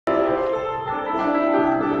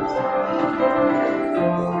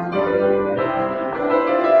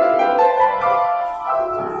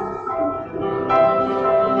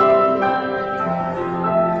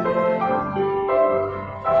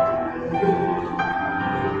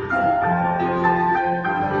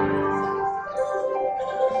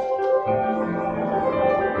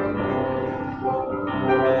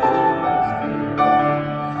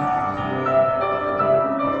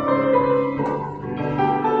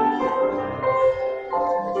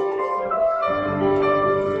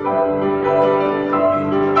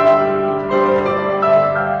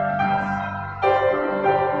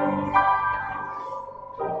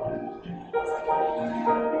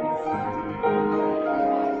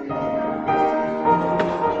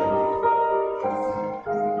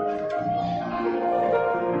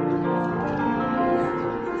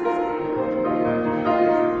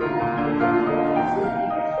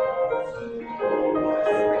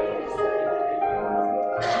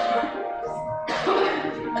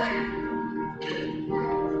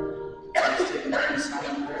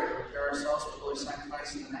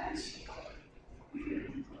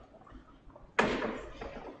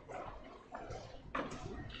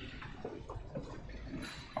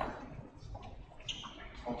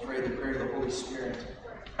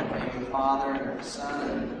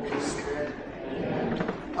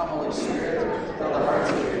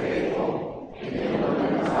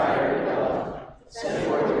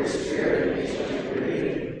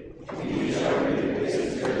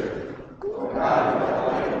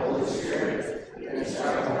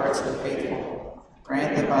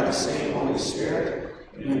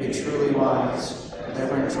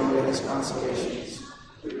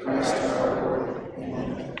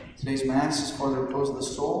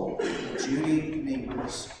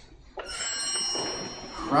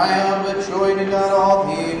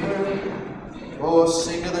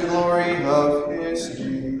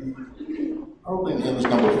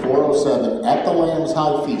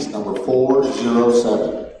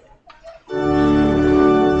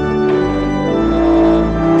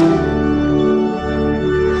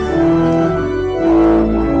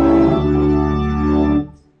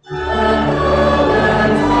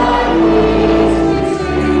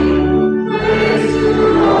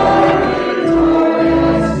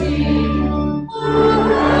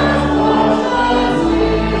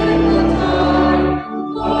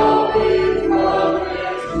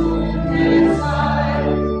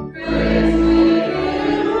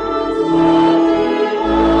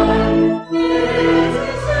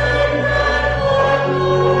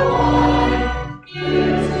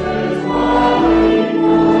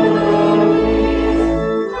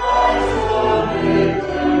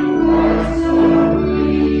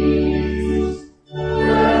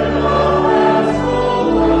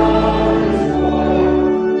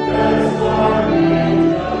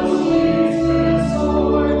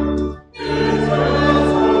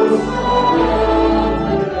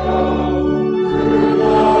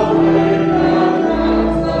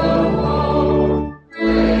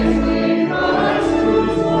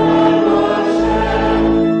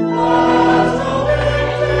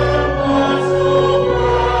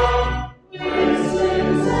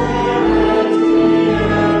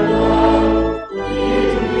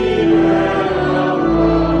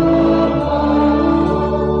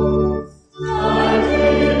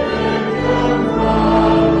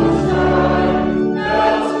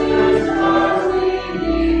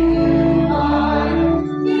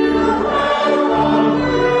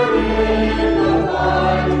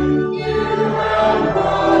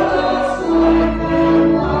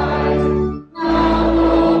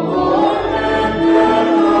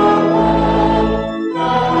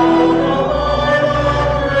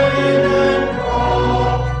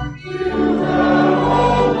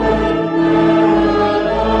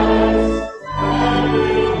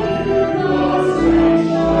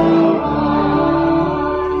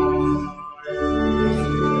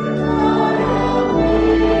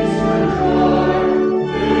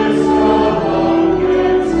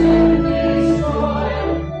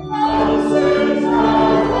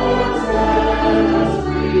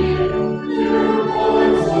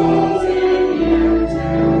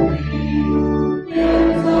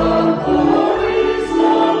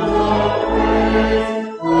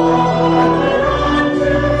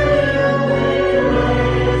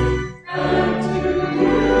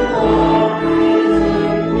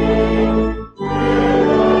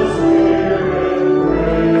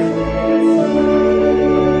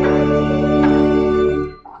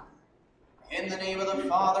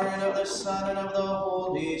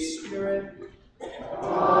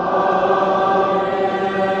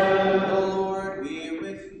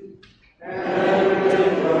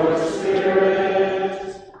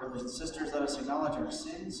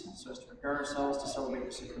so as to prepare ourselves to celebrate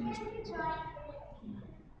the sacrament.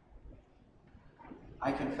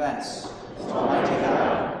 I confess to Almighty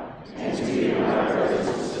God and to you, my brothers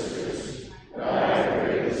and sisters, that I have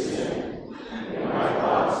greatly sinned in my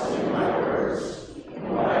thoughts and in my words, in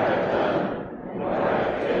what I have done and what I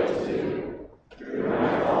have failed to do, through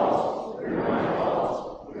my fault, through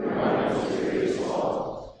my most serious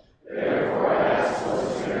fault. Therefore I ask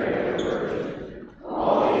Blessed Mary, ever Virgin,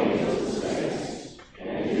 all the angels and saints,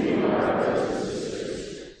 and you, my brothers and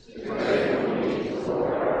sisters, to pray for me to the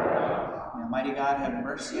Lord our God. May Almighty God have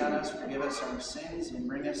mercy on us, forgive us our sins, and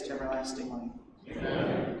bring us to everlasting life.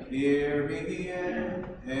 Amen. Kyrie eleison.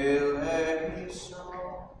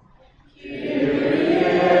 Kyrie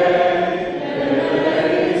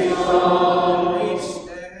eleison. Christe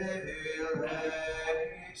eleison.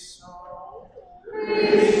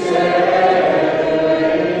 Christe eleison.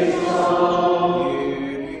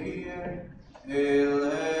 Kyrie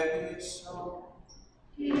eleison.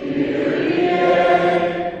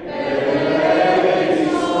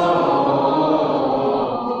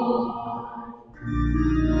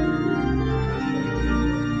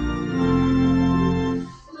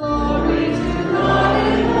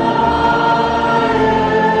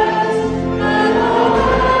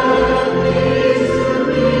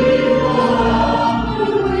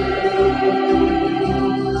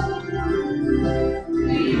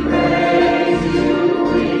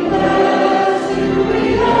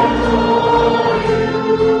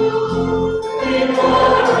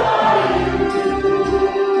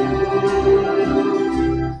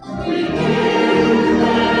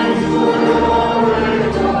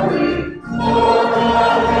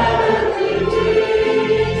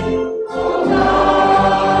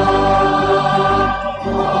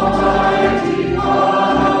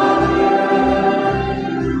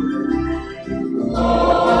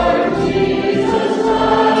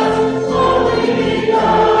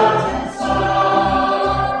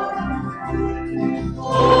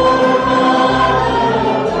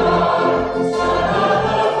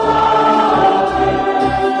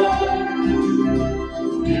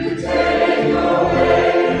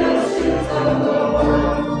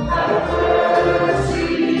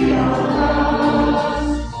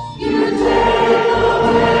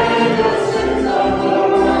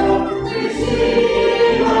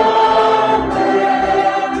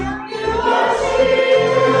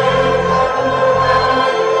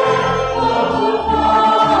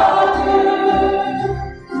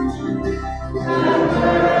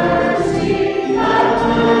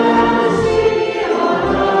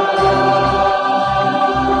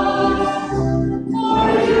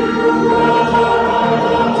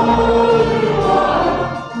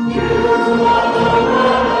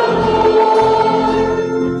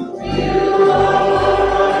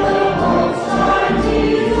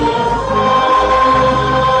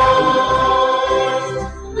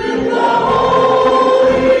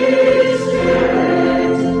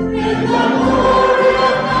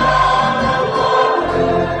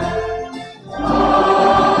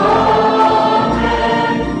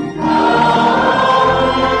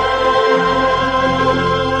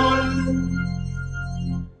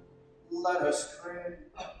 Let us pray.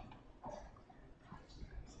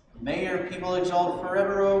 May your people exalt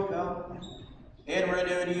forever, O God, in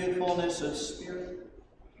renewed youthfulness of spirit,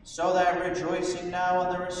 so that rejoicing now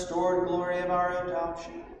in the restored glory of our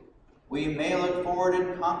adoption, we may look forward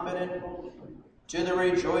in confident hope to the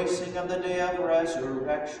rejoicing of the day of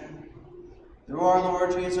resurrection. Through our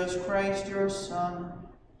Lord Jesus Christ, your Son,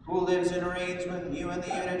 who lives and reigns with you in the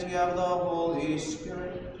unity of the Holy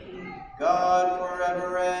Spirit, God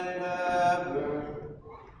forever and ever.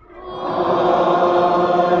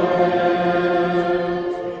 Amen.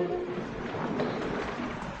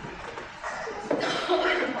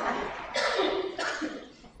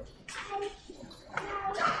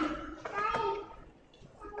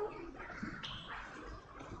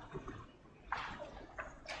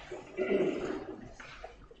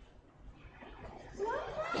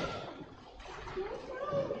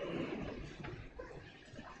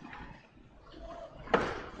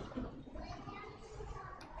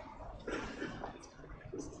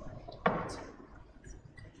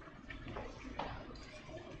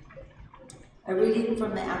 A reading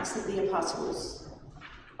from the Acts of the Apostles.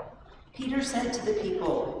 Peter said to the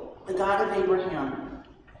people, "The God of Abraham,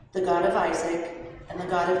 the God of Isaac, and the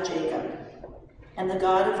God of Jacob, and the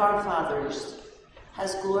God of our fathers,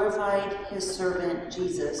 has glorified his servant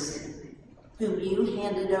Jesus, whom you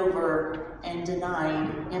handed over and denied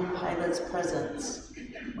in Pilate's presence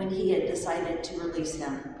when he had decided to release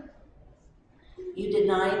him. you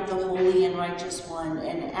denied the holy and righteous one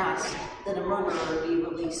and asked that a murderer be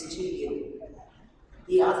released to you.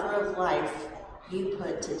 The author of life you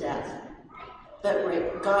put to death.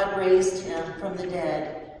 But God raised him from the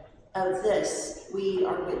dead. Of this we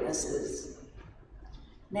are witnesses.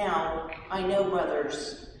 Now I know,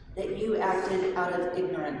 brothers, that you acted out of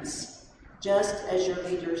ignorance, just as your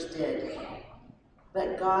leaders did.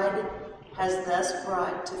 But God has thus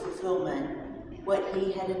brought to fulfillment what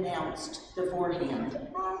he had announced beforehand,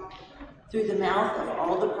 through the mouth of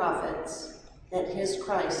all the prophets, that his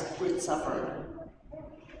Christ would suffer.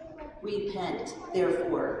 Repent,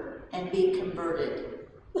 therefore, and be converted,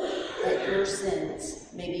 that your sins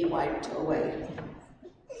may be wiped away.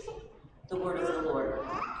 The word of the Lord.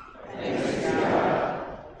 Thanks be to God.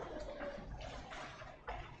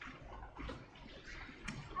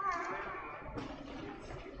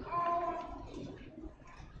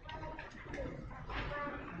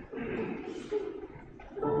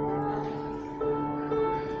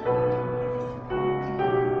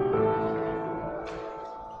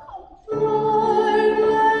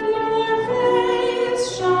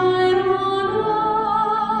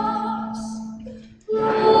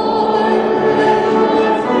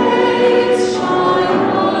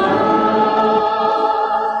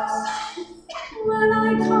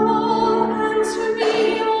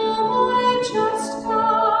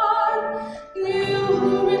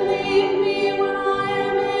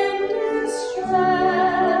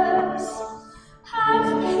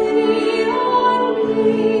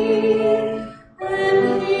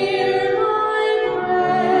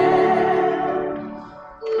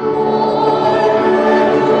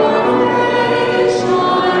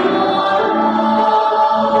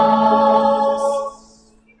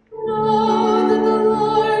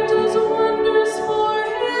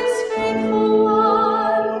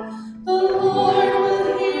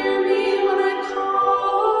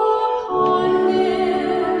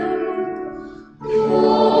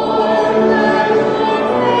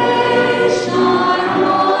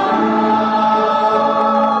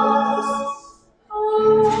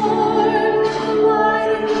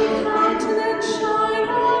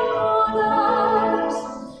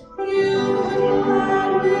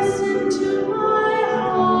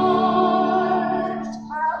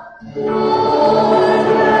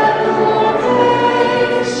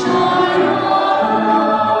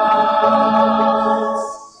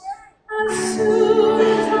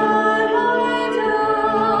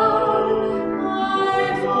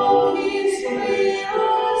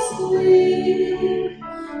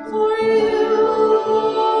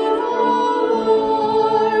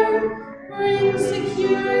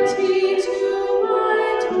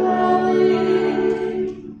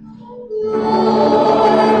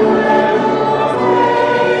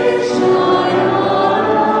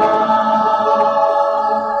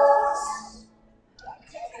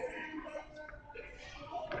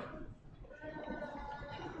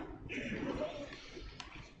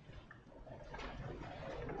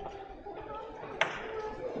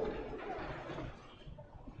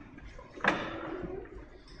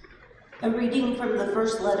 A reading from the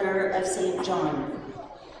first letter of St. John.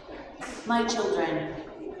 My children,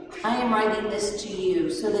 I am writing this to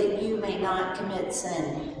you so that you may not commit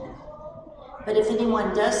sin. But if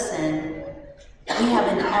anyone does sin, we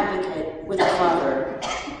have an advocate with the Father,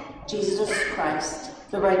 Jesus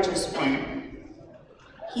Christ, the righteous one.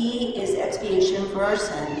 He is expiation for our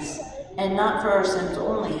sins, and not for our sins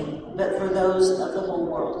only, but for those of the whole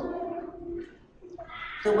world.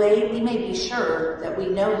 The way we may be sure that we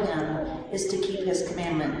know him is to keep his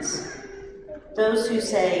commandments. Those who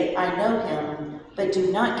say, I know him, but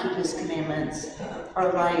do not keep his commandments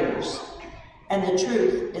are liars, and the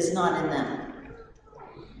truth is not in them.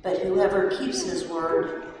 But whoever keeps his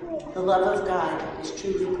word, the love of God is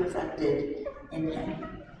truly perfected in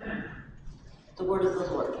him. The word of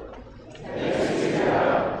the Lord. Thanks be to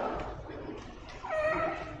God.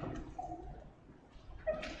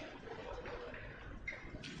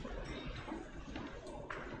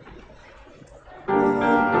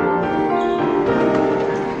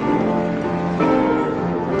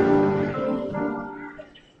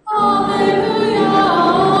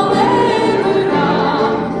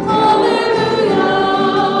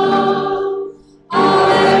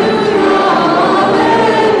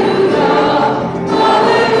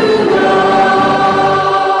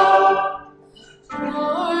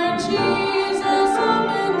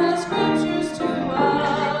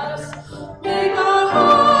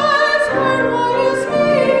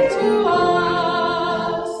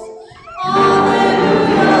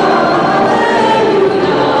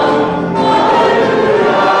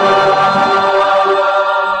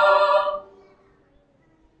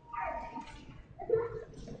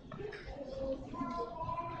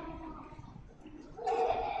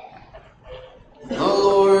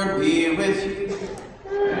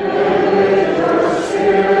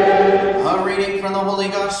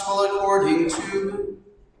 according to you,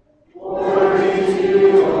 O Lord.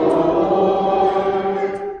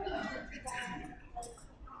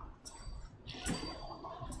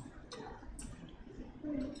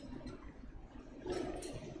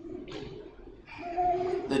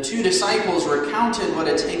 The two disciples recounted what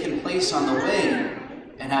had taken place on the way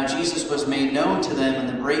and how Jesus was made known to them in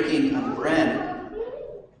the breaking of bread.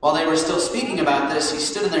 While they were still speaking about this, he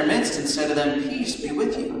stood in their midst and said to them, "Peace be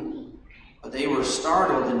with you." But they were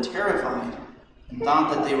startled and terrified and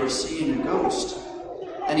thought that they were seeing a ghost.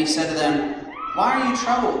 Then he said to them, "Why are you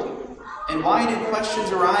troubled? And why do questions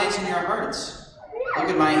arise in your hearts? Look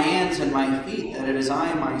at my hands and my feet, that it is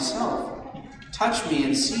I myself. Touch me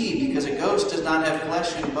and see, because a ghost does not have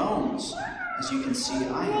flesh and bones, as you can see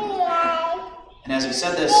I have." And as he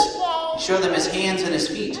said this, he showed them his hands and his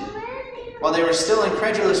feet. While they were still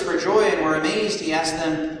incredulous for joy and were amazed, he asked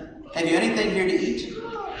them, "Have you anything here to eat?"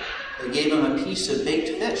 They gave him a piece of baked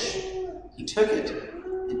fish. He took it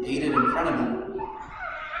and ate it in front of them.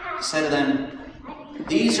 He said to them,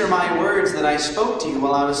 "These are my words that I spoke to you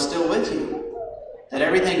while I was still with you, that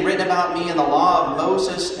everything written about me in the law of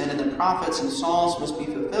Moses and in the prophets and Psalms must be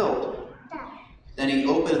fulfilled." Then he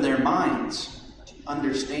opened their minds to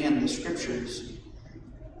understand the scriptures.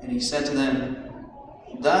 And he said to them,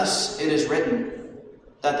 "Thus it is written,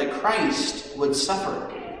 that the Christ would suffer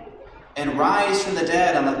and rise from the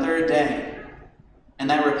dead on the third day, and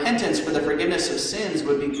that repentance for the forgiveness of sins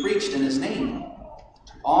would be preached in his name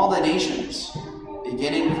to all the nations,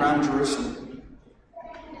 beginning from Jerusalem.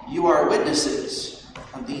 You are witnesses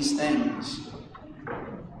of these things."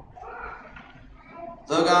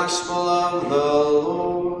 The Gospel of the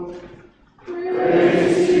Lord.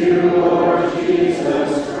 Praise to you, Lord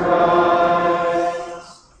Jesus Christ.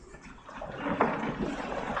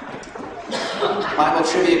 Bible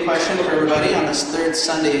trivia question for everybody on this third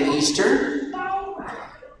Sunday of Easter.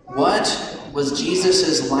 What was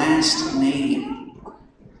Jesus' last name?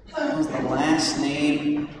 What was the last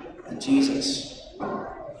name of Jesus?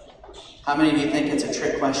 How many of you think it's a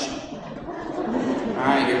trick question? All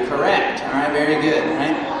right, you're correct. All right, very good. All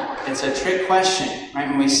right, it's a trick question. Right?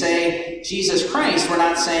 When we say Jesus Christ, we're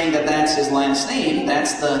not saying that that's his last name.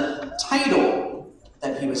 That's the title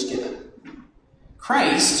that he was given.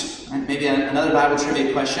 Christ. Right? Maybe another Bible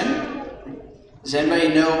trivia question. Does anybody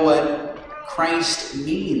know what Christ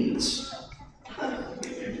means?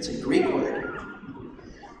 It's a Greek word.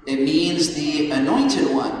 It means the anointed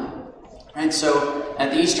one. Right? So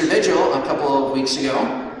at the Easter Vigil a couple of weeks ago,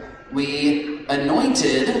 we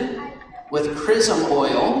anointed with chrism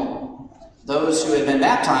oil those who had been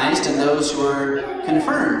baptized and those who were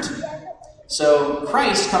confirmed. So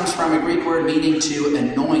Christ comes from a Greek word meaning to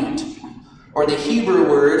anoint, or the Hebrew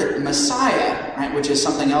word Messiah, right, which is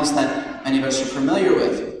something else that many of us are familiar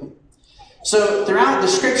with. So throughout the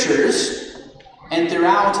scriptures and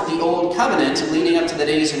throughout the Old Covenant leading up to the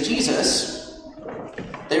days of Jesus,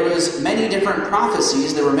 there was many different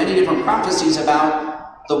prophecies. There were many different prophecies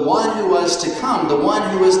about the one who was to come, the one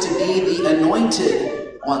who was to be the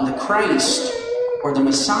anointed one, the Christ, or the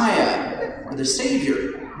Messiah, or the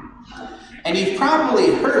Savior. And you've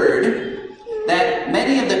probably heard that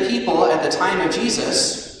many of the people at the time of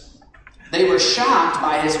Jesus, they were shocked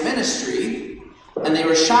by his ministry, and they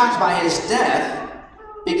were shocked by his death,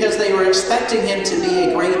 because they were expecting him to be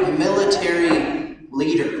a great military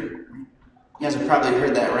leader. You guys have probably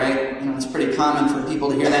heard that, right? You know, it's pretty common for people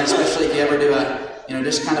to hear that, especially if you ever do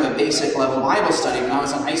just kind of a basic level Bible study. When I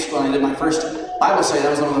was in high school and I did my first Bible study, that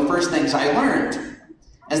was one of the first things I learned,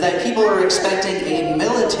 is that people are expecting a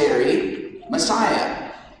military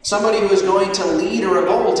Messiah, somebody who is going to lead a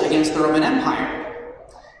revolt against the Roman Empire.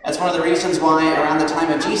 That's one of the reasons why around the time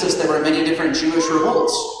of Jesus there were many different Jewish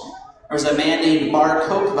revolts. There was a man named Bar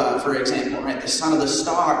Kokhba, for example, right, the son of the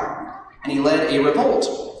star, and he led a revolt.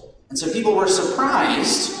 And so people were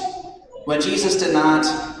surprised when Jesus did not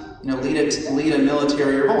lead a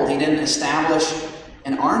military revolt. He didn't establish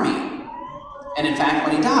an army. And in fact,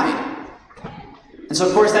 when he died. And so,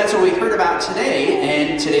 of course, that's what we heard about today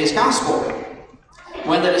in today's gospel.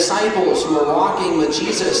 When the disciples who were walking with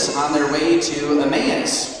Jesus on their way to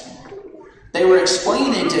Emmaus, they were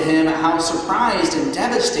explaining to him how surprised and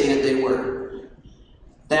devastated they were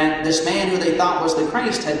that this man who they thought was the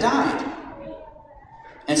Christ had died.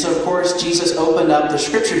 And so, of course, Jesus opened up the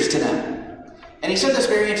scriptures to them. And he said this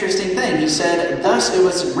very interesting thing. He said, "Thus it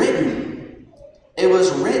was written. It was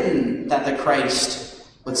written that the Christ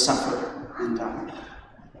would suffer and die."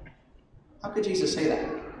 How could Jesus say that?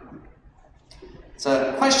 It's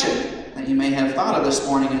a question that you may have thought of this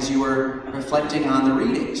morning as you were reflecting on the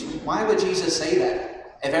readings. Why would Jesus say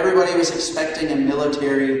that if everybody was expecting a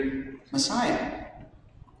military Messiah?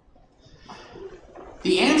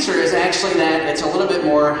 The answer is actually that it's a little bit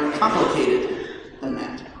more complicated than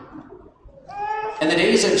that. In the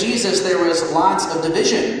days of Jesus, there was lots of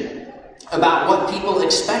division about what people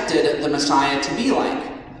expected the Messiah to be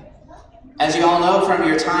like. As you all know from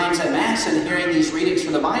your times at Mass and hearing these readings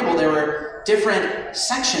from the Bible, there were different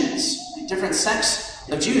sections, different sects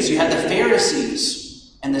of Jews. You had the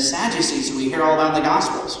Pharisees and the Sadducees, who we hear all about in the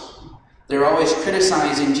Gospels. They were always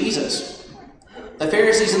criticizing Jesus. The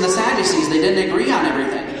Pharisees and the Sadducees, they didn't agree on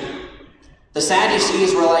everything. The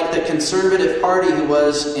Sadducees were like the conservative party who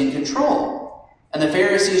was in control, and the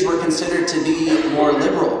Pharisees were considered to be more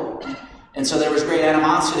liberal. And so there was great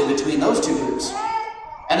animosity between those two groups.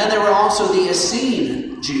 And then there were also the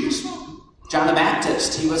Essene Jews. John the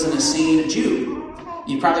Baptist, he was an Essene Jew.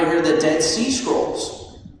 You've probably heard the Dead Sea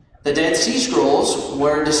Scrolls. The Dead Sea Scrolls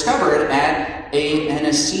were discovered at an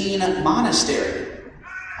Essene monastery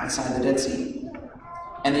outside the Dead Sea.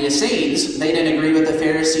 And the Essenes, they didn't agree with the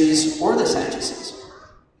Pharisees or the Sadducees.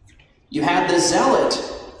 You had the Zealot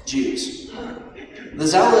Jews. The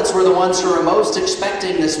Zealots were the ones who were most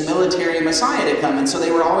expecting this military Messiah to come, and so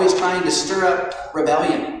they were always trying to stir up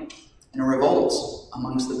rebellion and revolts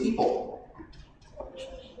amongst the people.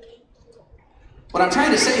 What I'm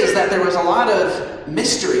trying to say is that there was a lot of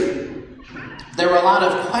mystery. There were a lot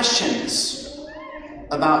of questions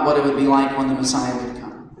about what it would be like when the Messiah would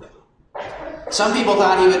come. Some people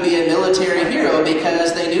thought he would be a military hero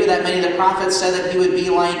because they knew that many of the prophets said that he would be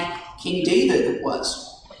like King David was.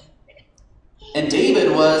 And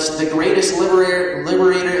David was the greatest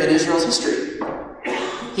liberator in Israel's history.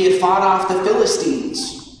 He had fought off the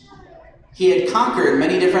Philistines. He had conquered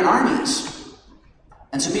many different armies.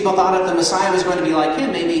 And so people thought if the Messiah was going to be like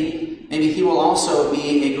him, maybe he will also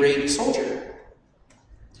be a great soldier.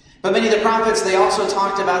 But many of the prophets, they also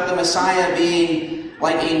talked about the Messiah being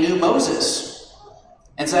like a new Moses.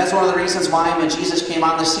 And so that's one of the reasons why when Jesus came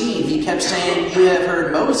on the scene, he kept saying, "You have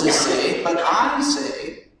heard Moses say, but I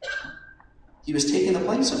say." He was taking the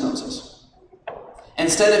place of Moses.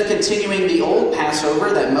 Instead of continuing the old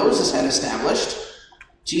Passover that Moses had established,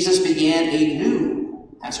 Jesus began a new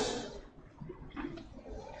Passover.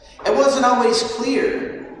 It wasn't always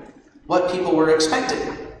clear what people were expecting.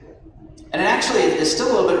 And it actually is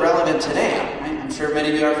still a little bit relevant today. Right? I'm sure many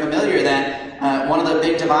of you are familiar that one of the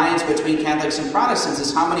big divides between Catholics and Protestants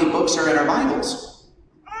is how many books are in our Bibles.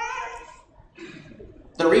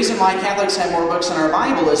 The reason why Catholics have more books in our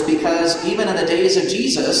Bible is because even in the days of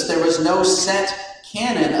Jesus, there was no set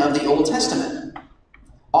canon of the Old Testament.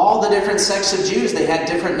 All the different sects of Jews, they had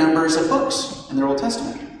different numbers of books in their Old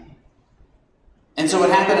Testament. And so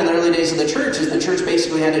what happened in the early days of the church is the church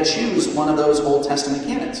basically had to choose one of those Old Testament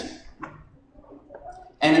canons.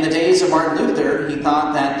 And in the days of Martin Luther, he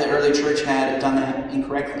thought that the early church had done that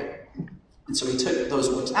incorrectly. And so he took those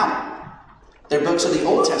books out. They're books of the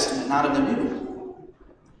Old Testament, not of the New.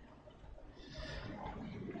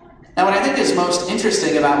 Now, what I think is most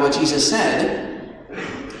interesting about what Jesus said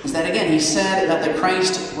is that, again, he said that the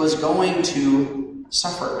Christ was going to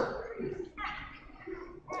suffer.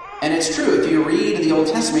 And it's true. If you read the Old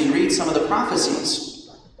Testament, you read some of the prophecies,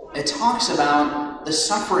 it talks about the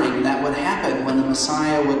suffering that would happen when the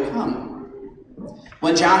Messiah would come.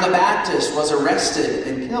 When John the Baptist was arrested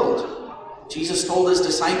and killed, Jesus told his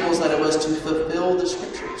disciples that it was to fulfill the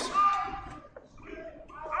Scriptures.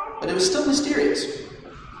 But it was still mysterious.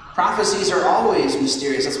 Prophecies are always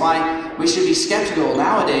mysterious. That's why we should be skeptical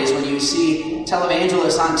nowadays when you see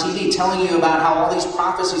televangelists on TV telling you about how all these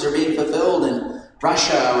prophecies are being fulfilled in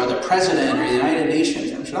Russia or the president or the United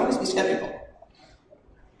Nations. We should always be skeptical.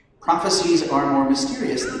 Prophecies are more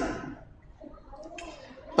mysterious than that.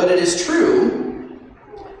 But it is true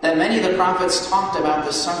that many of the prophets talked about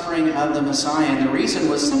the suffering of the Messiah, and the reason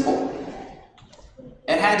was simple.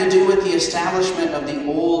 It had to do with the establishment of the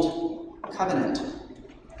Old Covenant.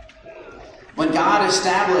 When God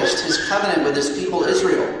established his covenant with his people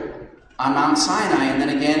Israel on Mount Sinai and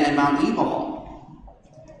then again at Mount Ebal,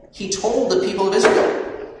 he told the people of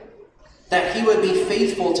Israel that he would be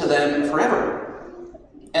faithful to them forever.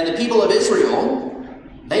 And the people of Israel,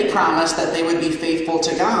 they promised that they would be faithful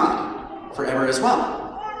to God forever as well.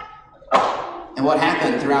 And what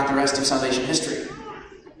happened throughout the rest of salvation history?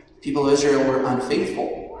 People of Israel were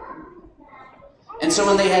unfaithful. And so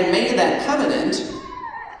when they had made that covenant,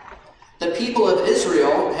 the people of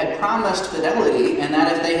Israel had promised fidelity, and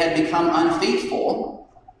that if they had become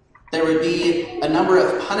unfaithful, there would be a number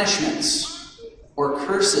of punishments or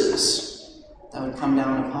curses that would come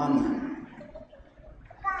down upon them.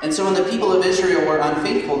 And so when the people of Israel were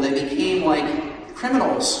unfaithful, they became like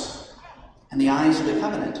criminals in the eyes of the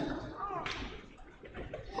covenant.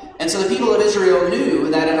 And so the people of Israel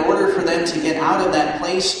knew that in order for them to get out of that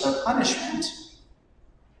place of punishment,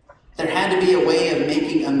 there had to be a way of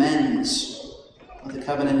making amends with the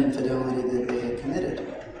covenant infidelity that they had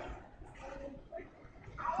committed.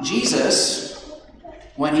 Jesus,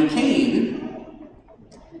 when he came,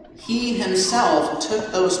 he himself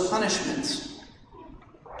took those punishments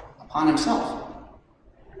upon himself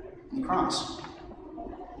on the cross.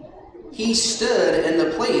 He stood in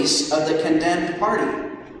the place of the condemned party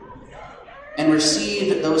and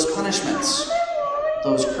received those punishments,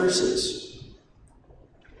 those curses.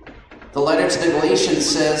 The letter to the Galatians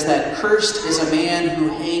says that cursed is a man who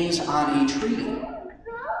hangs on a tree.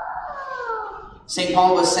 St.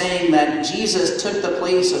 Paul was saying that Jesus took the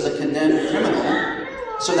place of the condemned criminal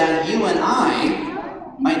so that you and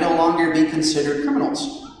I might no longer be considered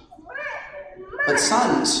criminals, but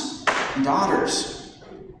sons and daughters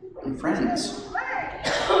and friends.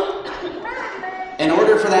 In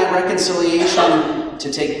order for that reconciliation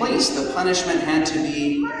to take place, the punishment had to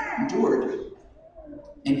be endured.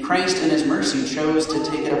 And Christ, in his mercy, chose to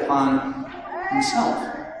take it upon himself.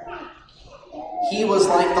 He was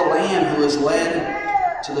like the lamb who was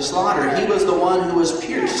led to the slaughter. He was the one who was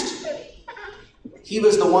pierced. He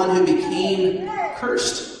was the one who became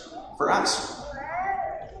cursed for us.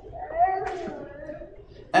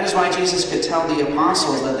 That is why Jesus could tell the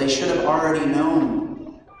apostles that they should have already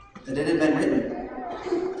known that it had been written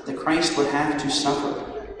that Christ would have to suffer,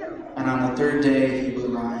 and on the third day he would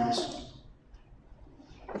rise.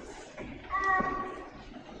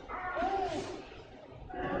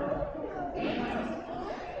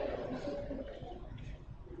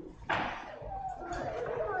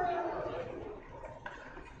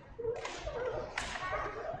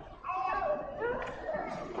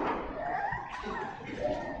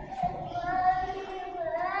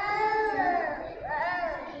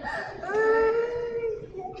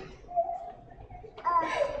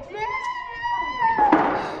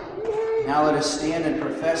 Now let us stand and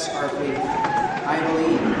profess our faith. I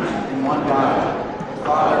believe in one God, the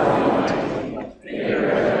Father Almighty, creator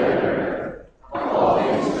of heaven and earth, all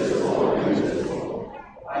things visible and invisible.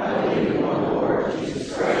 I believe in one Lord,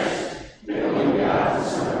 Jesus Christ, the only begotten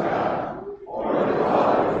Son of God, born of the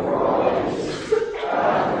Father before all ages,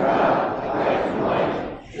 God from God, light from light,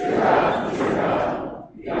 true God from true God,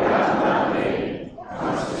 begotten not made,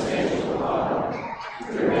 consubstantial with the Father,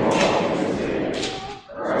 through whom all things were made,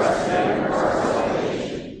 for us men and for our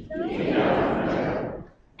salvation, he came down from heaven,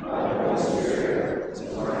 by the Holy Spirit, to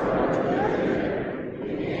pour out our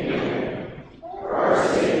for our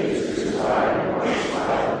sake he was crucified and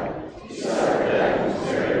crucified. He suffered death and was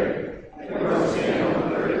buried, and rose again on the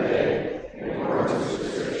third day, in accordance with the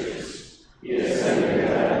Scriptures. He ascended into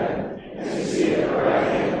heaven, and is seated at the right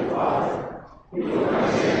hand of the Father. He will come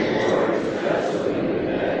again in glory to judge the living and the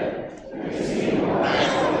dead, and his kingdom will have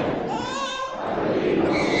no end. I believe in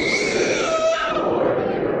the Holy Spirit, the Lord, the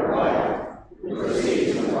giver of life, who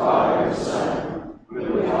proceeds from the Father and the Son, who with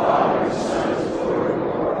the Father and the Son is Lord and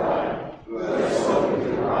glorified, who has spoken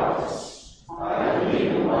through the prophets. I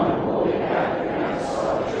believe in one holy Catholic and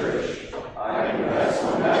Apostolic Church. I confess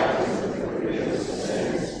one baptism for the forgiveness of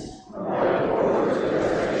sins, one Lord for the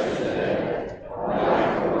resurrection of the dead, one life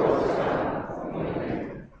for the world to come.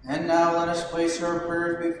 Amen. And now let us place our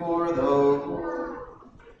prayers before the Lord.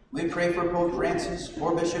 We pray for Pope Francis,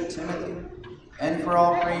 for Bishop Timothy, and for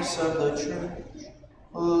all priests of the Church.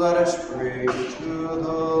 Let us pray to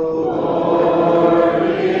the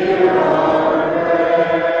Lord. Hear our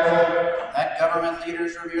prayer. That government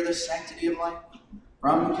leaders revere the sanctity of life,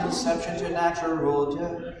 from conception to natural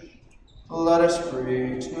death. Let us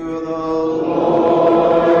pray to the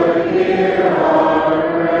Lord. Hear our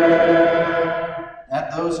prayer.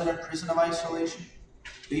 That those in a prison of isolation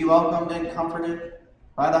be welcomed and comforted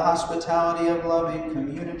by the hospitality of loving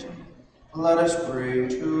community. Let us pray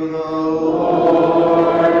to the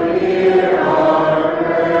Lord. Hear our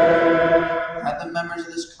prayer. That the members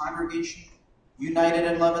of this congregation, united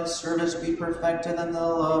in love and service, be perfected in the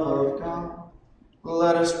love of God.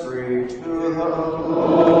 Let us pray to the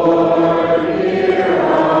Lord. Hear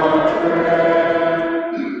our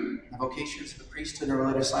prayer. The vocations of the priesthood or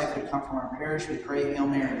religious life that come from our parish, we pray, Hail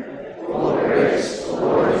Mary, full of grace, the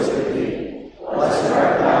Lord is with thee. Blessed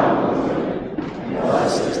art thou among women, and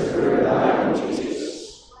blessed is the fruit of thy womb,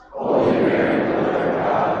 Jesus. Holy Mary, Mother of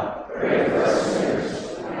God, pray for us sinners,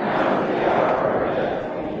 now and at the hour of our death.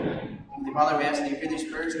 Amen. Heavenly Father, we ask that you hear these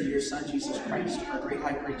prayers through your Son, Jesus Christ, our great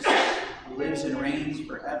high priest, who lives and reigns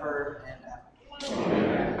forever and ever.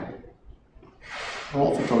 Amen. Our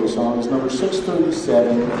offertory song is number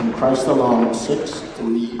 637, In Christ Alone,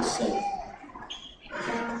 637.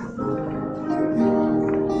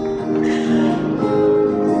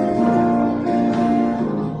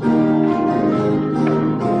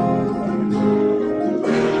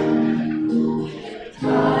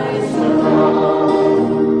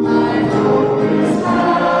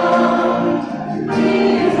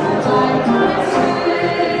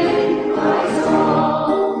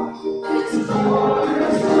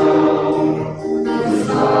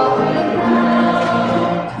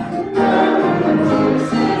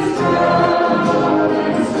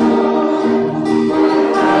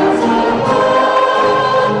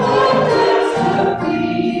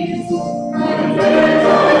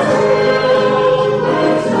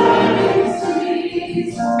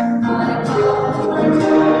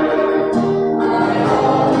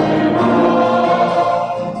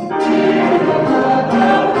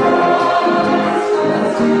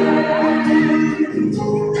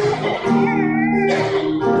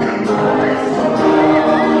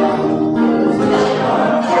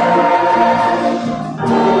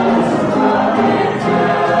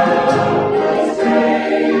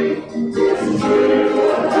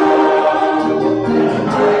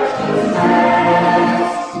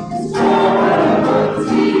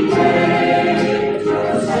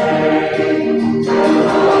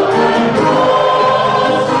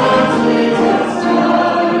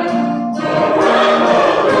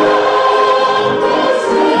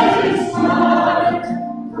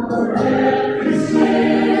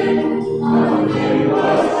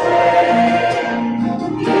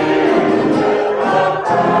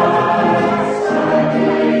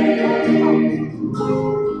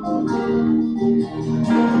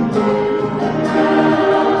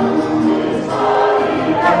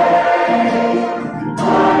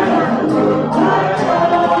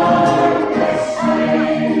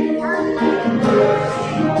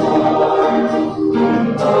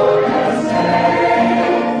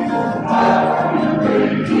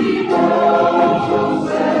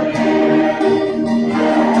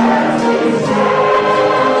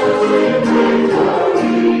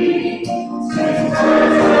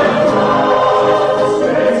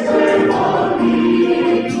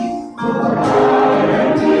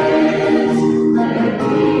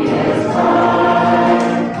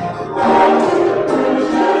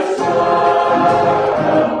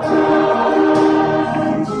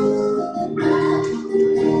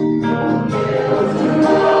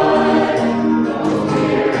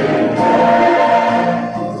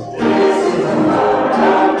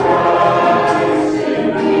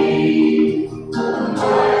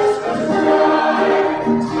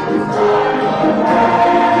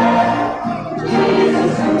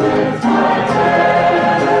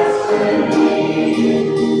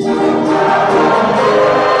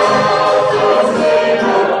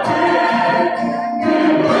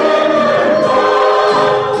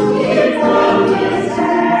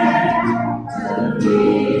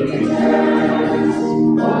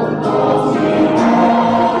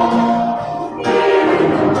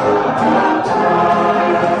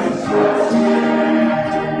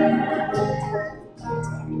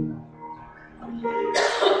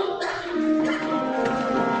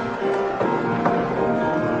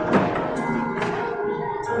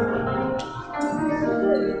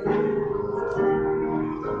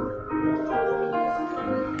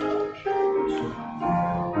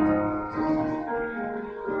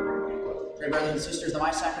 Pray, brothers and sisters, that my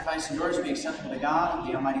sacrifice and yours be acceptable to God,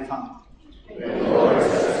 the Almighty Father.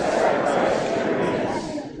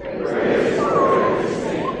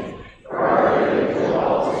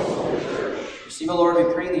 Receive, O Lord,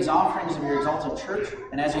 we pray, these offerings of your exalted church,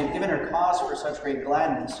 and as you have given her cause for such great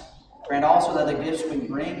gladness, grant also that the gifts we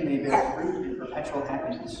bring may bear fruit in perpetual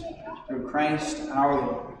happiness. Through Christ our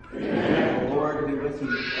Lord. Amen. The Lord be with you.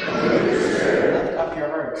 Lift up your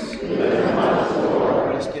hearts.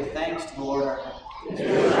 Let us give thanks to the Lord our God. It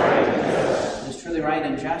is truly right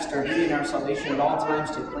and just, our duty and our salvation at all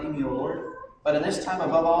times to claim you, O Lord, but in this time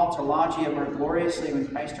above all to laud you more gloriously when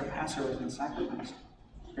Christ our Passover has been sacrificed.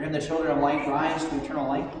 For him the children of light rise to eternal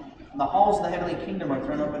life, and the halls of the heavenly kingdom are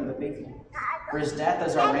thrown open to the faithful. For his death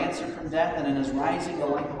is our ransom from death, and in his rising the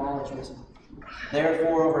life of all is risen.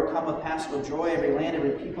 Therefore, overcome with paschal joy, every land,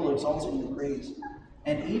 every people exalts in your praise.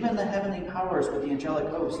 And even the heavenly powers with the angelic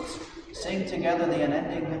hosts sing together the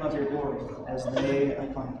unending hymn of your glory as they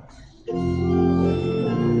acclaim.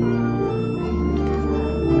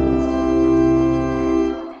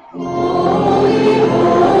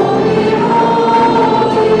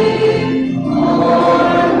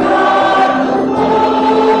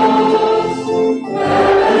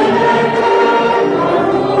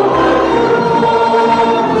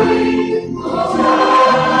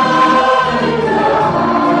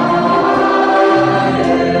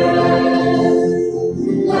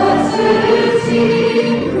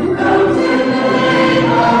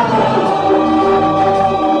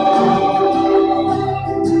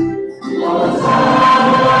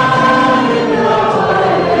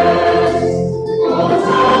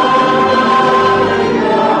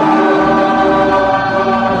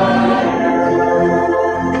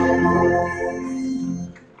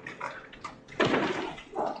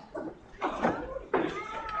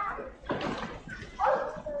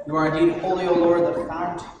 You are indeed holy, O Lord, the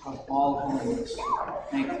fount of all holiness.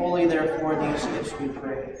 Make holy, therefore, these gifts, we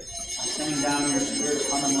pray, by sending down your Spirit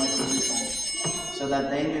upon them like the rainfall, so that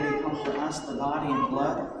they may become for us the body and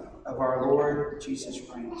blood of our Lord Jesus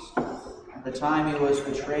Christ. At the time he was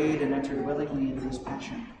betrayed and entered willingly into his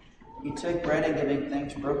passion, he took bread and giving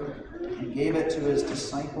thanks broke it, and gave it to his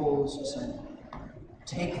disciples, saying,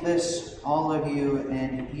 "Take this, all of you,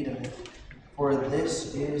 and eat of it, for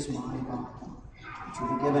this is my body, which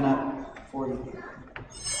will be given up for you."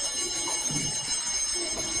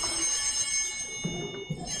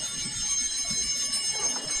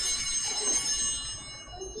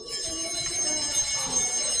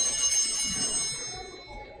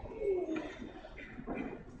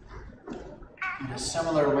 In a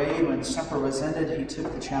similar way, when supper was ended, he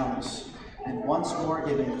took the chalice, and once more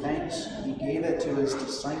giving thanks, he gave it to his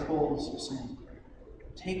disciples, saying,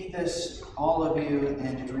 "Take this, all of you,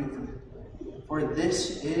 and drink from it. For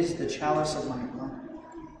this is the chalice of my blood,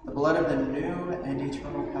 the blood of the new and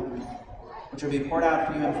eternal covenant, which will be poured out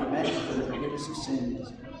for you and for many for the forgiveness of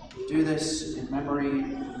sins. Do this in memory of me."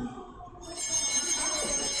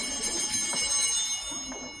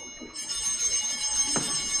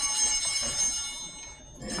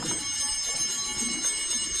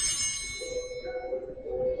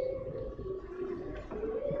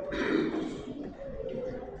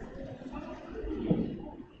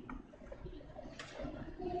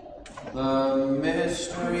 The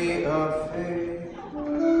mystery of faith.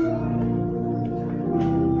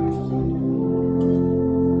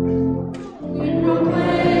 We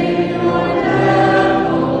proclaim your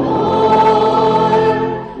death, O Lord,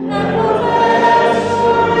 and profess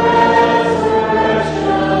your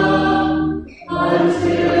resurrection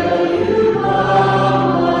until you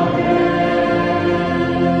come again.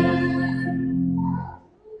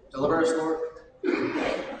 Deliver us, Lord.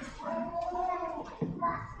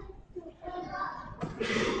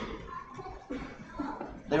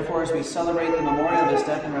 Therefore, as we celebrate the memorial of his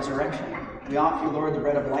death and resurrection, we offer you, Lord, the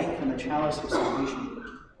bread of life and the chalice of salvation.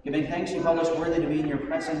 Giving thanks, you held us worthy to be in your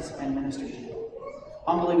presence and minister to you.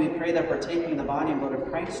 Humbly we pray that partaking of the body and blood of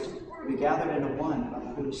Christ, we gathered into one by the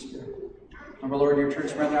Holy Spirit. Remember, Lord, your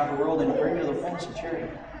church spread throughout the world and bring you to the fullness of charity,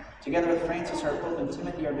 together with Francis, our Pope, and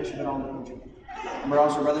Timothy, our Bishop, and all the clergy. Remember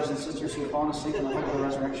also brothers and sisters who have fallen asleep in the hope of the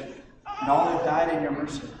resurrection, and all who have died in your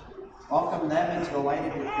mercy. Welcome them into the light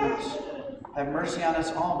of your face. Have mercy on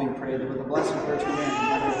us all, we pray, that with the blessed Virgin Mary,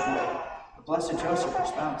 Mother of God, the blessed Joseph, her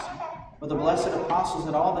spouse, with the blessed apostles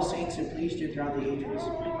and all the saints who pleased you throughout the ages,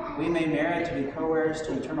 we may merit to be co-heirs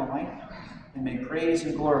to eternal life, and may praise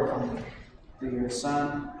and glorify you through your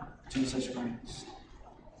Son, Jesus Christ.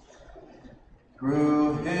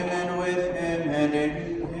 Through him and with him and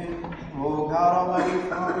in him, O God Almighty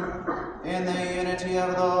Father, in the unity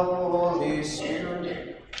of the Holy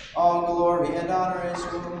Spirit, all glory and honor is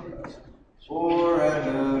yours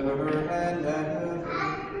forever and ever.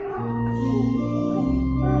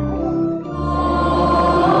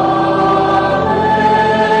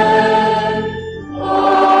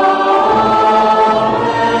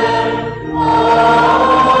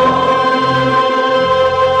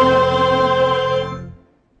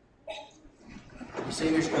 The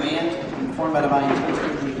Savior's command, informed by divine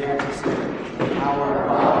teaching, we dare to say, Our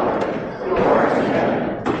Father, who art in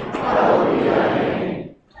heaven, hallowed be thy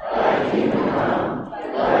name. Thy kingdom come,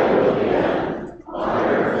 thy will be done, on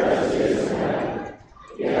earth as it is in heaven.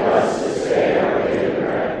 Give us this day our daily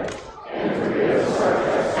bread, and forgive us our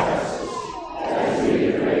trespasses, as we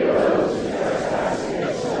forgive those who trespass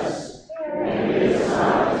against us. And lead us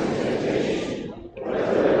not into temptation, but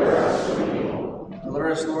deliver us from evil. Deliver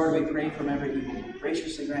us, Lord, we pray, from every evil.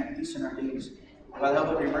 Graciously grant peace in our days. By the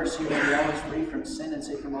help of your mercy, may we always free from sin and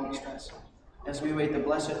safe from all distress, as we await the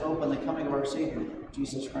blessed hope and the coming of our Savior,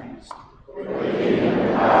 Jesus Christ.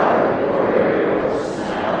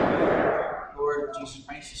 Lord Jesus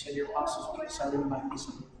Christ, you said to your apostles, peace I leave, my peace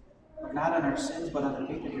I leave. Look not on our sins, but on the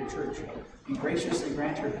faith of your church. And graciously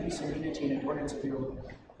grant her peace and unity in accordance with your will.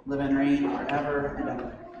 Live and reign forever and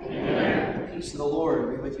ever. Amen. The peace of the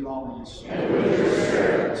Lord be with you always. And with your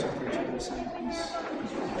spirit. So for Jesus' sake, peace.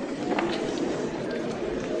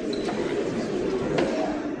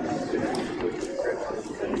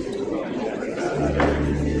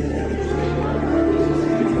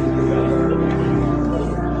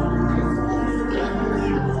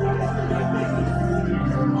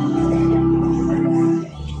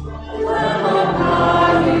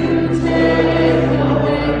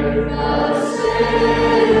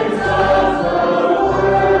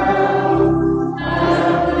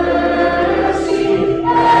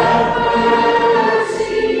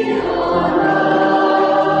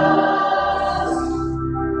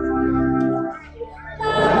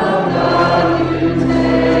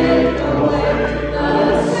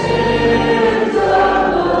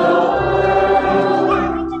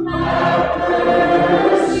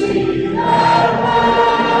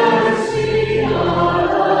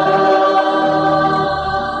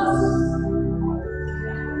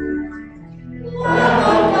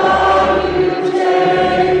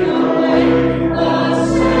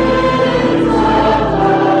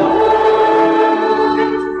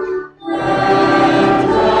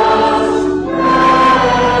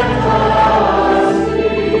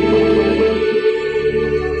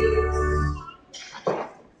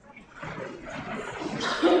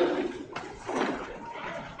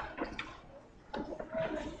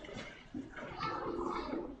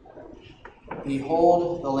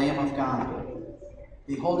 Behold the Lamb of God.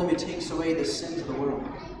 Behold him who takes away the sins of the world.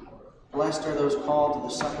 Blessed are those called to the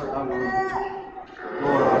supper of the Lamb.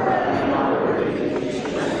 Lord, I am not worthy that you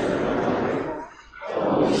should enter my life.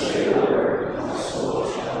 Only say the word, and my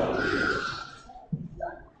soul shall live.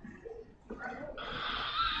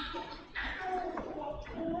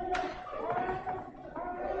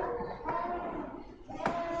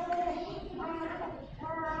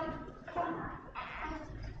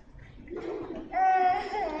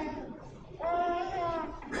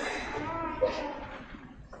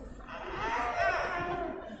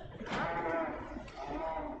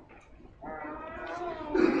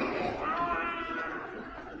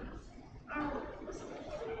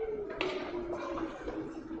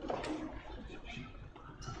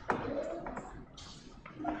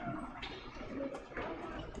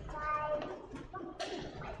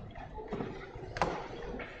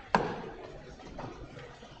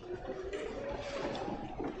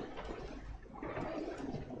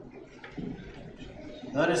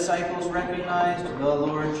 The disciples recognized the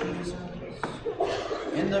Lord Jesus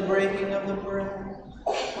in the breaking of the bread.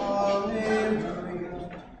 Hallelujah.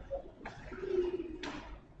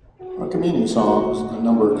 Our communion songs,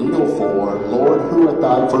 number 804, Lord, who at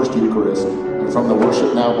thy first Eucharist, and from the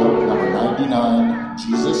Worship Now book, number 99,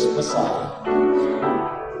 Jesus Messiah.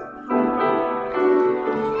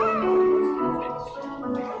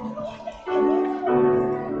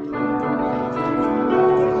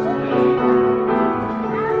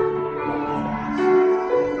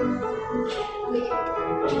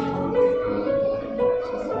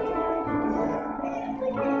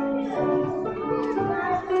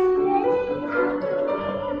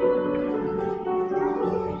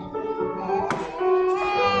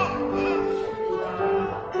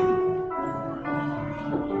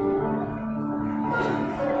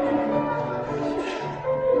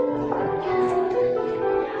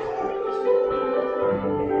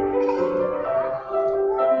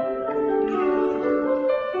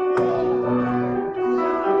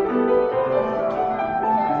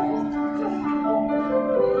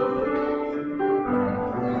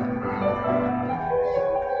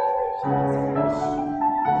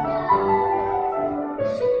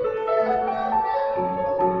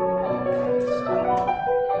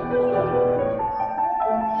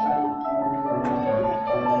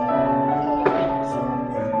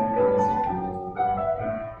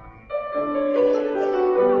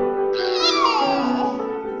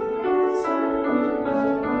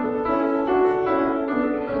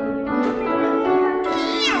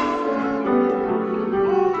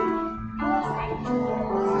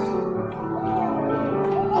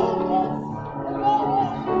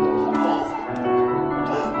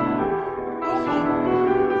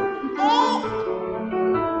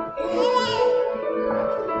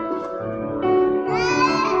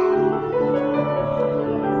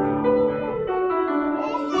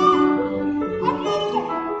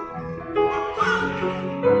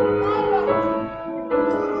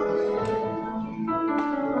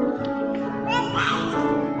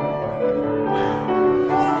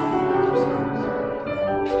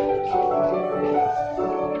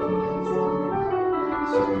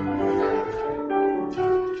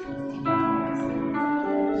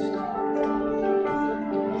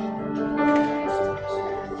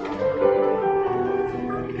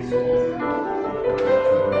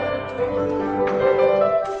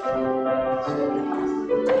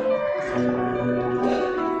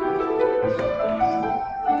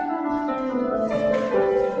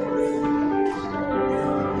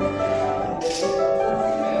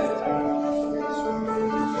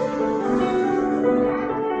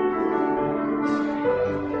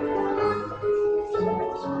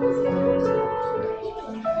 Might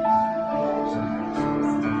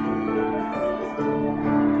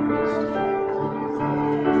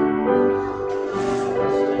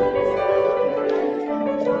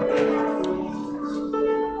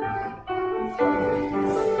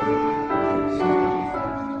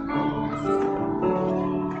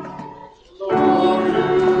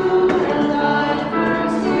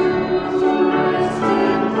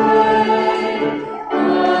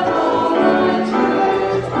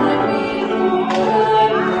be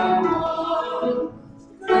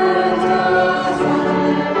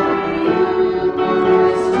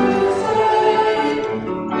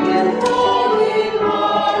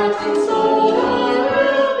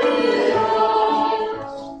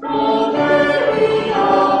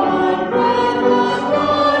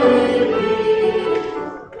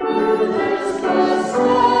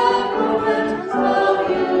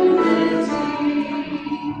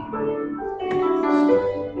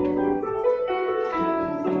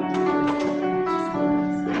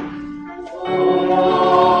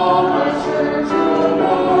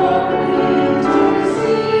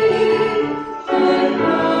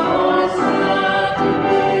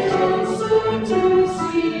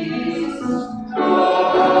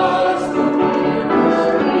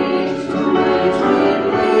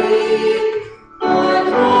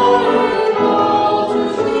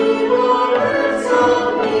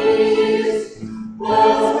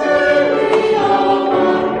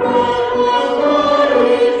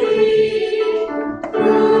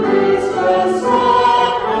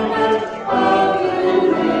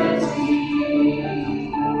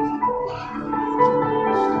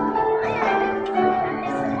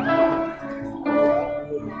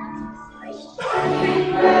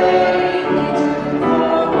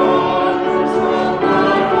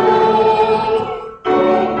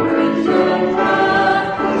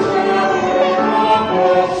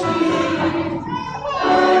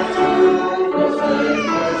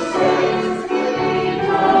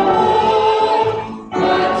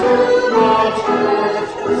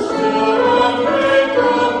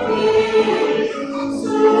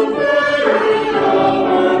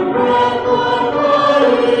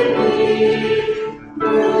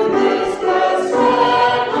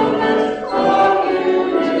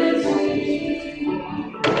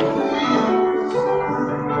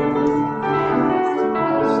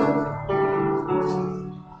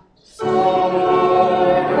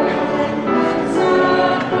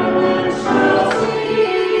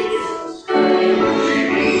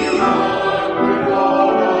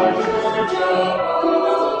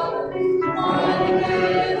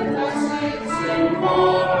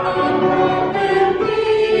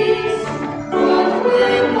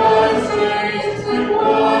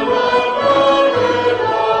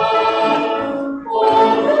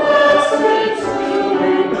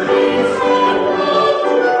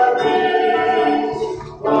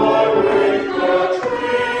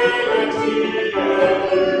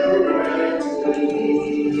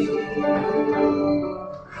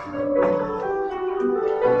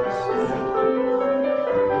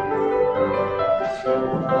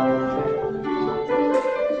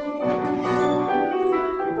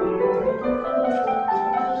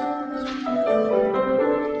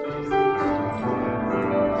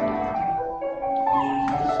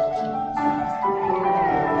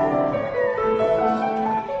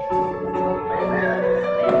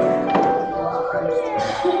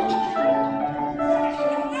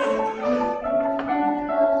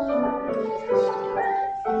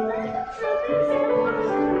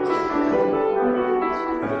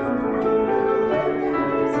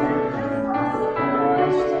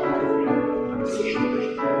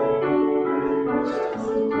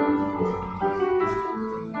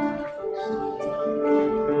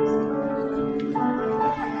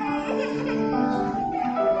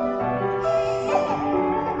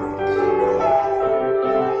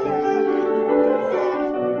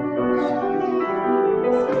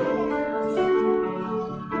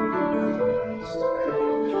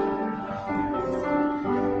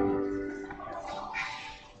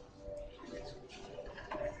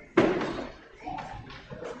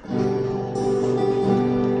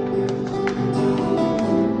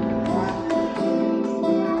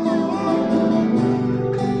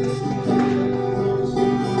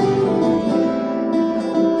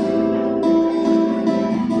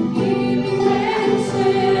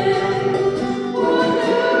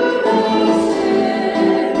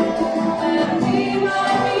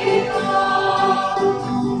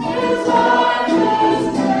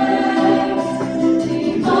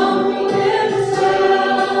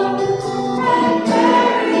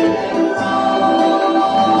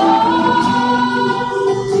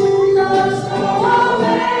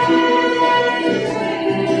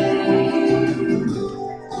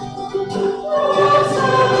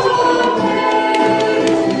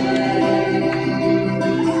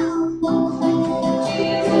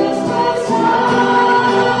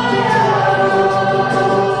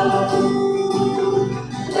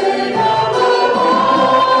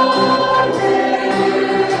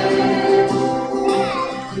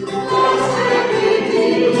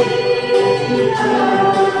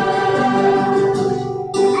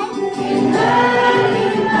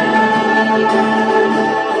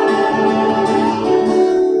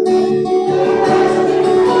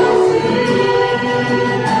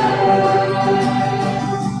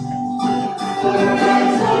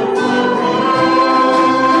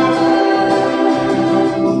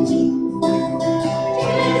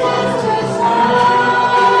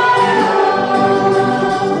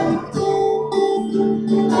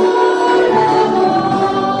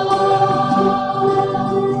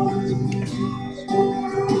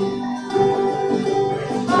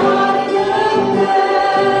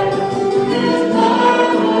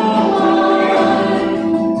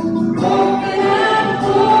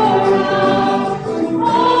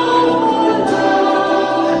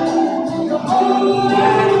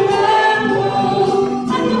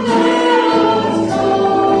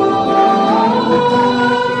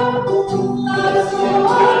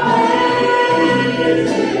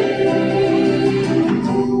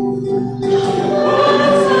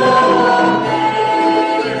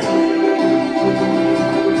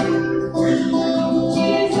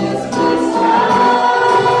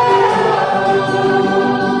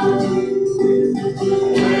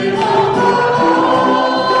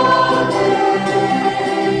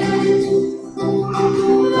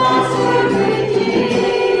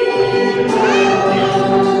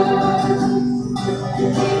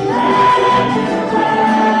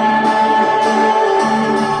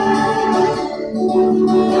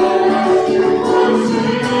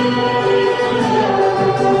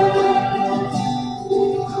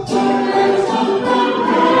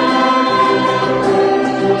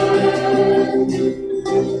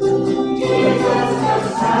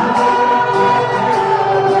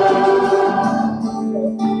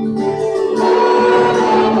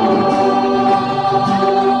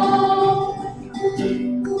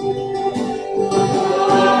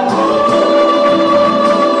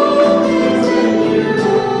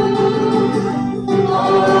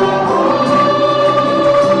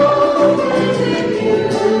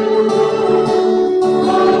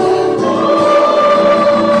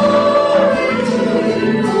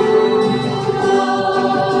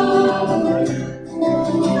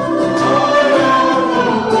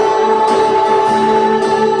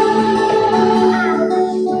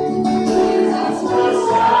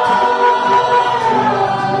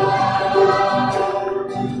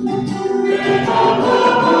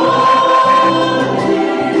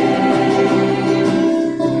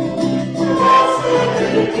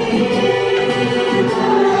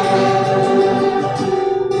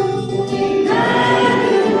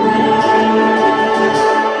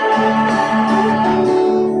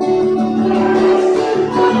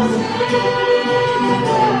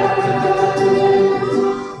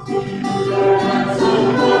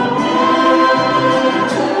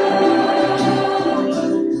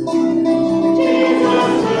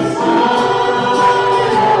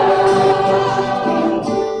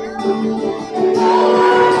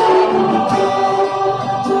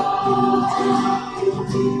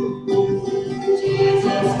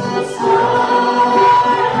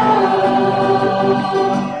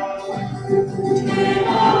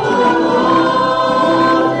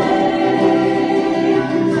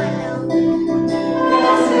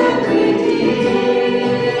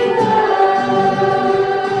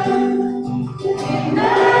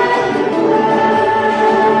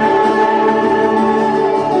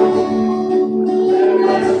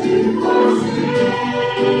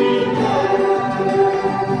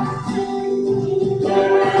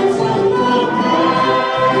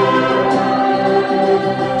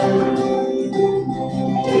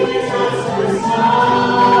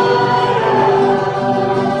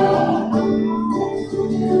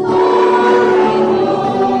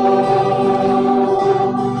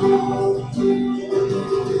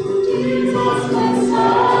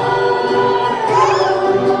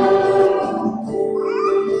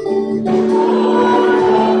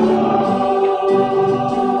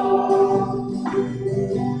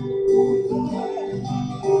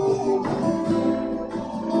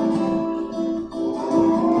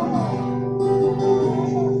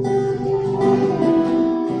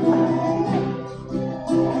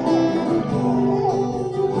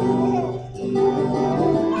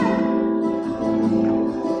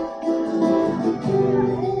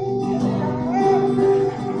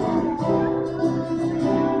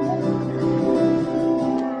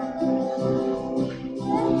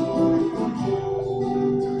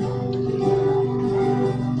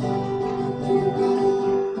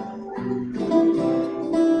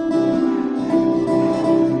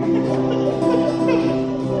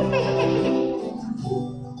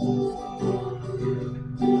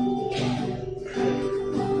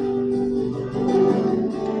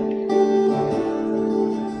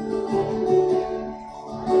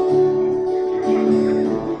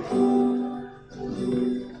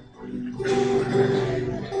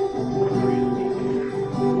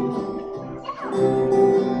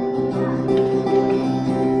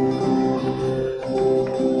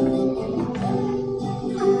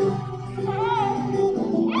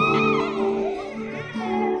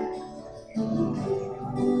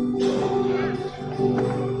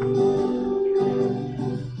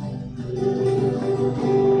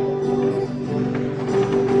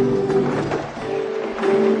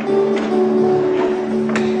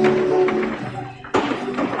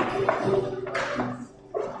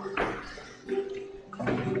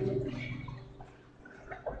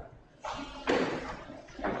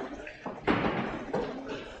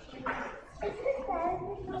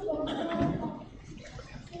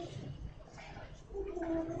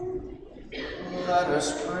Let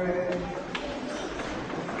us pray.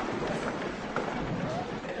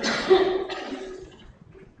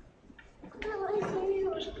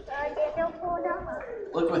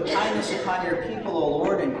 Look with kindness upon your people, O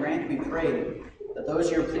Lord, and grant, we pray, that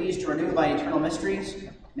those you are pleased to renew by eternal mysteries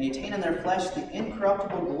may attain in their flesh the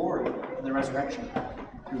incorruptible glory of the resurrection.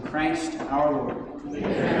 Through Christ our Lord.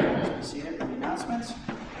 Amen. Let's be seated for the announcements.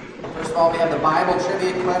 First of all, we have the Bible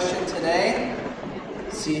trivia question today.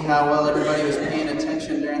 Let's see how well everybody was paying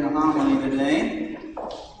attention during the homily today.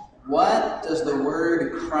 What does the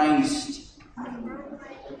word Christ mean?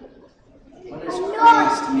 What does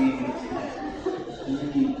Christ mean?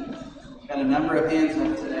 Got a number of hands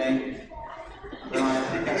up today. I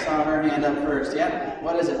think I saw her hand up first. Yep.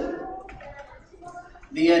 What is it?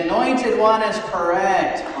 The Anointed One is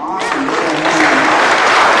correct. Awesome.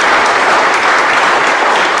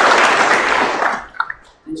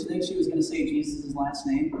 Didn't you think she was going to say Jesus' last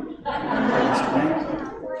name? That's right.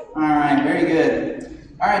 All right. Very good.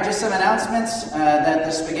 All right, just some announcements that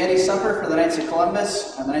the Spaghetti Supper for the Knights of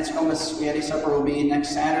Columbus, the Knights of Columbus Spaghetti Supper will be next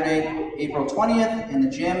Saturday, April 20th in the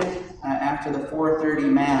gym after the 4:30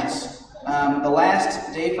 Mass. The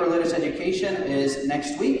last day for religious education is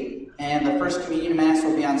next week, and the First Communion Mass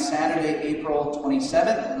will be on Saturday, April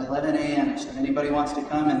 27th at 11 a.m. So if anybody wants to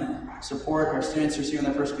come and support our students receiving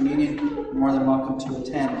their First Communion, you're more than welcome to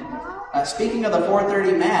attend. Speaking of the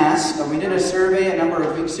 4:30 Mass, we did a survey a number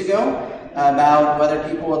of weeks ago about whether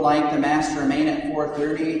people would like the Mass to remain at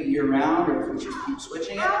 4:30 year-round or if we should keep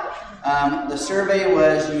switching it. The survey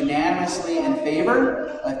was unanimously in favor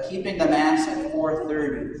of keeping the Mass at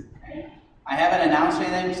 4:30. I haven't announced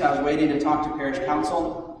anything because I was waiting to talk to Parish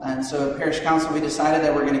Council. And so at Parish Council, we decided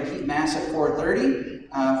that we're going to keep Mass at 4:30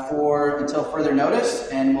 until further notice,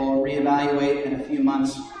 and we'll reevaluate in a few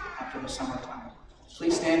months after the summertime.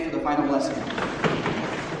 Please stand for the final blessing.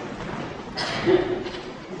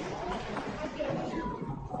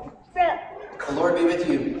 The Lord be with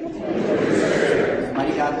you.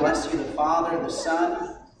 Mighty God bless you, the Father, the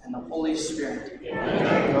Son, and the Holy Spirit.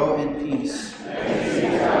 Go in peace.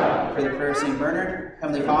 For the prayer of St. Bernard,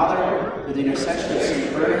 Heavenly Father, through the intercession of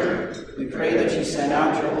St. Bernard, we pray that you send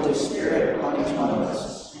out your Holy Spirit upon each one of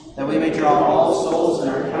us, that we may draw all souls in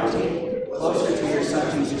our county closer to your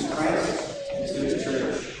Son, Jesus Christ, and to his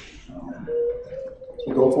church.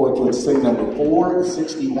 We go forward to sing number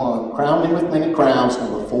 461, Crown Me with Many Crowns,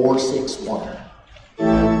 number 461.